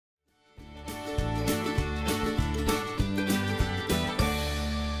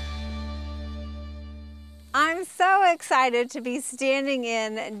excited to be standing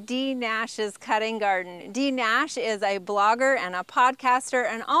in Dee Nash's cutting garden. Dee Nash is a blogger and a podcaster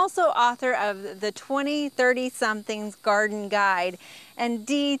and also author of the 20-30-somethings Garden Guide. And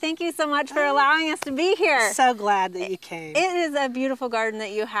Dee, thank you so much for allowing us to be here. So glad that you came. It is a beautiful garden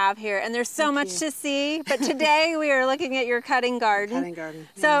that you have here, and there's so much to see. But today we are looking at your cutting garden. Cutting garden.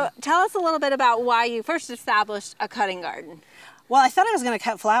 So tell us a little bit about why you first established a cutting garden. Well, I thought I was going to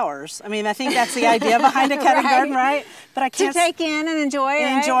cut flowers. I mean, I think that's the idea behind a cutting garden, right? But I can't to take in and enjoy,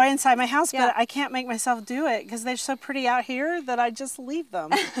 enjoy inside my house, but I can't make myself do it because they're so pretty out here that I just leave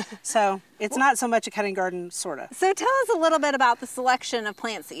them. So it's not so much a cutting garden, sort of. So tell us a little bit about the selection of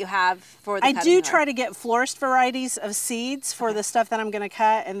plants that you have for the cutting garden. I do try to get florist varieties of seeds for the stuff that I'm going to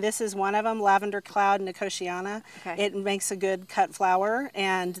cut, and this is one of them, Lavender Cloud Nicotiana. It makes a good cut flower,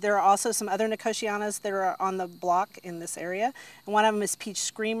 and there are also some other Nicotianas that are on the block in this area. And one of them is Peach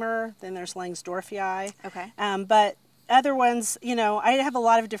Screamer, then there's Langsdorffii. But other ones, you know, I have a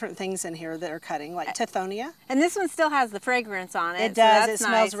lot of different things in here that are cutting, like Tithonia. And this one still has the fragrance on it. It does. It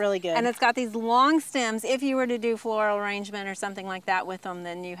smells really good. And it's got these long stems. If you were to do floral arrangement or something like that with them,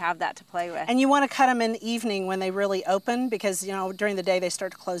 then you have that to play with. And you want to cut them in the evening when they really open because, you know, during the day they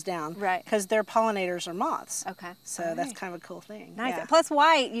start to close down. Right. Because their pollinators are moths. So that's kind of a cool thing. Nice. Plus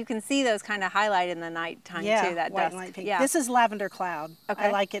white, you can see those kind of highlight in the nighttime too, that white dusk. And light pink. This is Lavender Cloud. Okay.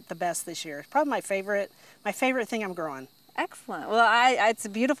 I like it the best this year. It's probably my favorite thing I'm growing. Excellent. Well, it's a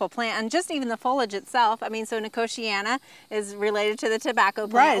beautiful plant, and just even the foliage itself. I mean, so Nicotiana is related to the tobacco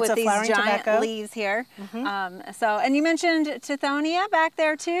plant with these giant leaves here. And you mentioned Tithonia back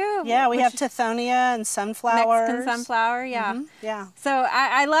there too. Yeah, we have Tithonia and sunflowers. Mexican sunflower, yeah. So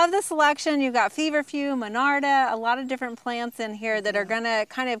I love the selection. You've got feverfew, monarda, a lot of different plants in here that are going to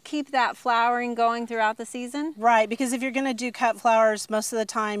kind of keep that flowering going throughout the season. Right, because if you're going to do cut flowers, most of the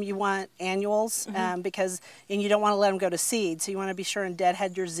time you want annuals and you don't want to let them go to seed, so you want to be sure and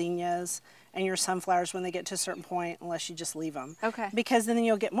deadhead your zinnias and your sunflowers when they get to a certain point, unless you just leave them. Because then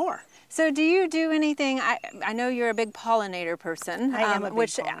you'll get more. So do you do anything, I know you're a big pollinator person. I am a big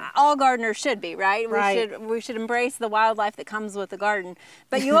which pollinator. All gardeners should be, right? We should embrace the wildlife that comes with the garden.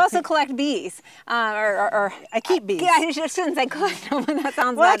 But you also collect bees. I keep bees. Yeah, I shouldn't say collect them, that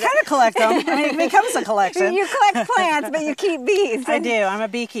sounds well, bad. I kind of collect them. I mean, it becomes a collection. You collect plants, but you keep bees. I do. I'm a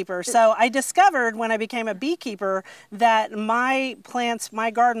beekeeper. So I discovered when I became a beekeeper that my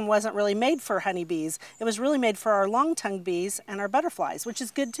garden wasn't really made for honeybees. It was really made for our long-tongued bees and our butterflies, which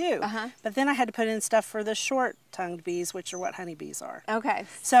is good too. But then I had to put in stuff for the short-tongued bees, which are what honeybees are.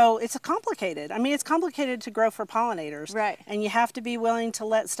 So it's complicated. I mean, it's complicated to grow for pollinators. Right. And you have to be willing to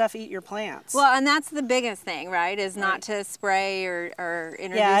let stuff eat your plants. Well, and that's the biggest thing, right? Is not to spray or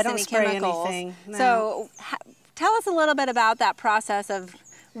introduce I don't any spray chemicals. anything. No. So tell us a little bit about that process of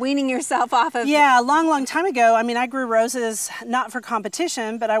weaning yourself off of... Yeah, a long time ago, I mean, I grew roses not for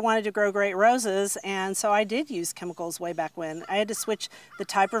competition, but I wanted to grow great roses, and so I did use chemicals way back when. I had to switch the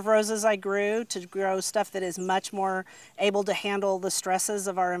type of roses I grew to grow stuff that is much more able to handle the stresses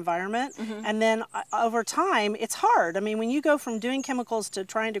of our environment. And then over time, it's hard. I mean, when you go from doing chemicals to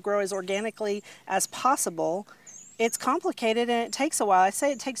trying to grow as organically as possible, it's complicated and it takes a while. I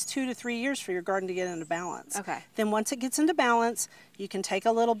say it takes 2 to 3 years for your garden to get into balance. Then once it gets into balance, you can take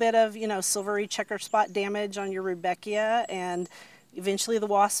a little bit of, you know, silvery checker spot damage on your Rudbeckia, and eventually the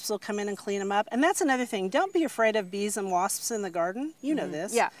wasps will come in and clean them up. And that's another thing. Don't be afraid of bees and wasps in the garden. You know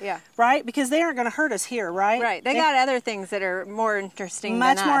this. Right? Because they aren't going to hurt us here, right? Right. They got other things that are more interesting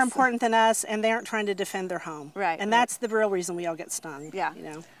much than us. more important than us, and they aren't trying to defend their home. And that's the real reason we all get stung. You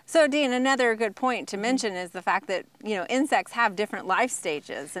know? So, Dean, another good point to mention is the fact that, you know, insects have different life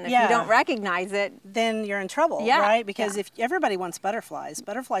stages, and if you don't recognize it, then you're in trouble, right? Because if everybody wants butterflies,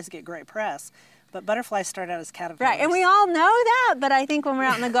 butterflies get great press. But butterflies start out as caterpillars. Right, and we all know that, but I think when we're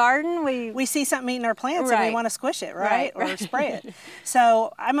out in the garden, we see something eating our plants and we want to squish it, right? Or spray it.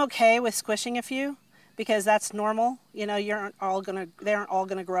 So I'm okay with squishing a few because that's normal. You know, they aren't all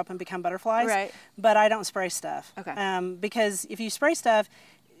gonna grow up and become butterflies. But I don't spray stuff. Because if you spray stuff,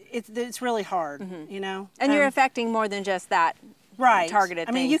 it's really hard, you know. And you're affecting more than just that. Targeted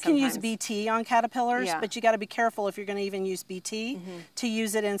I mean, you can use sometimes. BT on caterpillars, but you got to be careful if you're going to even use BT to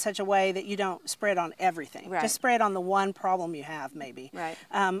use it in such a way that you don't spray it on everything. Just spray it on the one problem you have, maybe.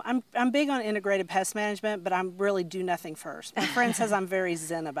 I'm big on integrated pest management, but I really do nothing first. My friend says I'm very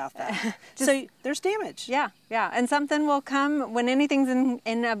zen about that. So there's damage. Yeah, and something will come when anything's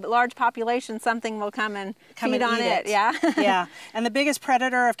in a large population. Something will come and feed on it. Yeah. And the biggest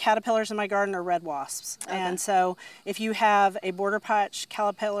predator of caterpillars in my garden are red wasps. And so if you have a border patch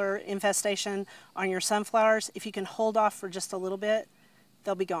caterpillar infestation on your sunflowers, if you can hold off for just a little bit,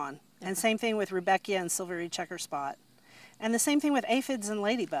 they'll be gone. And same thing with Rudbeckia and silvery checker spot. And the same thing with aphids and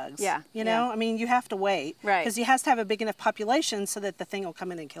ladybugs. Yeah. You know, I mean, you have to wait. Right. Because you have to have a big enough population so that the thing will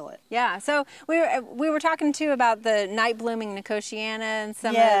come in and kill it. Yeah. So we were talking too about the night blooming Nicotiana and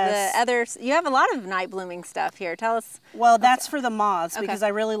some of the others. You have a lot of night blooming stuff here. Tell us. Well, that's for the moths because I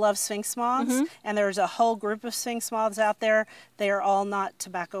really love sphinx moths. And there's a whole group of sphinx moths out there. They are all not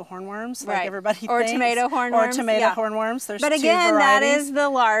tobacco hornworms like everybody thinks. Or tomato hornworms. Or tomato hornworms. There's but two again, varieties. that is the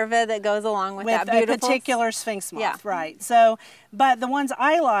larva that goes along with that beautiful. A particular sphinx moth, right. So, but the ones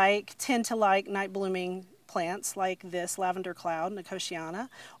I like tend to like night blooming plants like this lavender cloud, Nicotiana,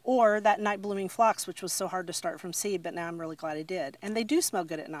 or that night blooming phlox, which was so hard to start from seed, but now I'm really glad I did. And they do smell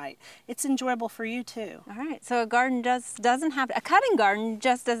good at night. It's enjoyable for you too. All right, so a garden doesn't have to, a cutting garden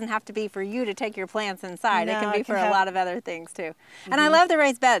just doesn't have to be for you to take your plants inside. No, it can be for a lot of other things too. And I love the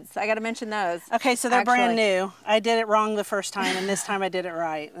raised beds. I got to mention those. Okay, so they're brand new. I did it wrong the first time, and this time I did it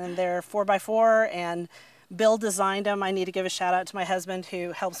right. And they're 4x4, and Bill designed them. I need to give a shout out to my husband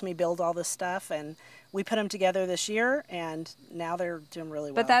who helps me build all this stuff, and we put them together this year, and now they're doing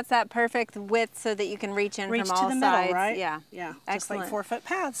really well. But that's that perfect width so that you can reach in from all sides. Reach to the middle, right? Yeah. Yeah. Excellent. Just like 4-foot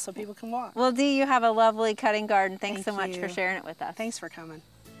paths so people can walk. Well, Dee, you have a lovely cutting garden. Thanks so much for sharing it with us. Thanks for coming.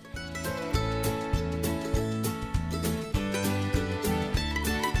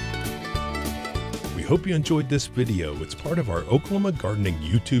 We hope you enjoyed this video. It's part of our Oklahoma Gardening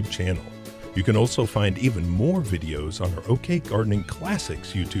YouTube channel. You can also find even more videos on our OK Gardening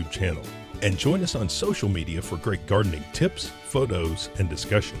Classics YouTube channel. And join us on social media for great gardening tips, photos, and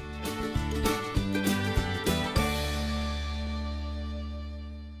discussion.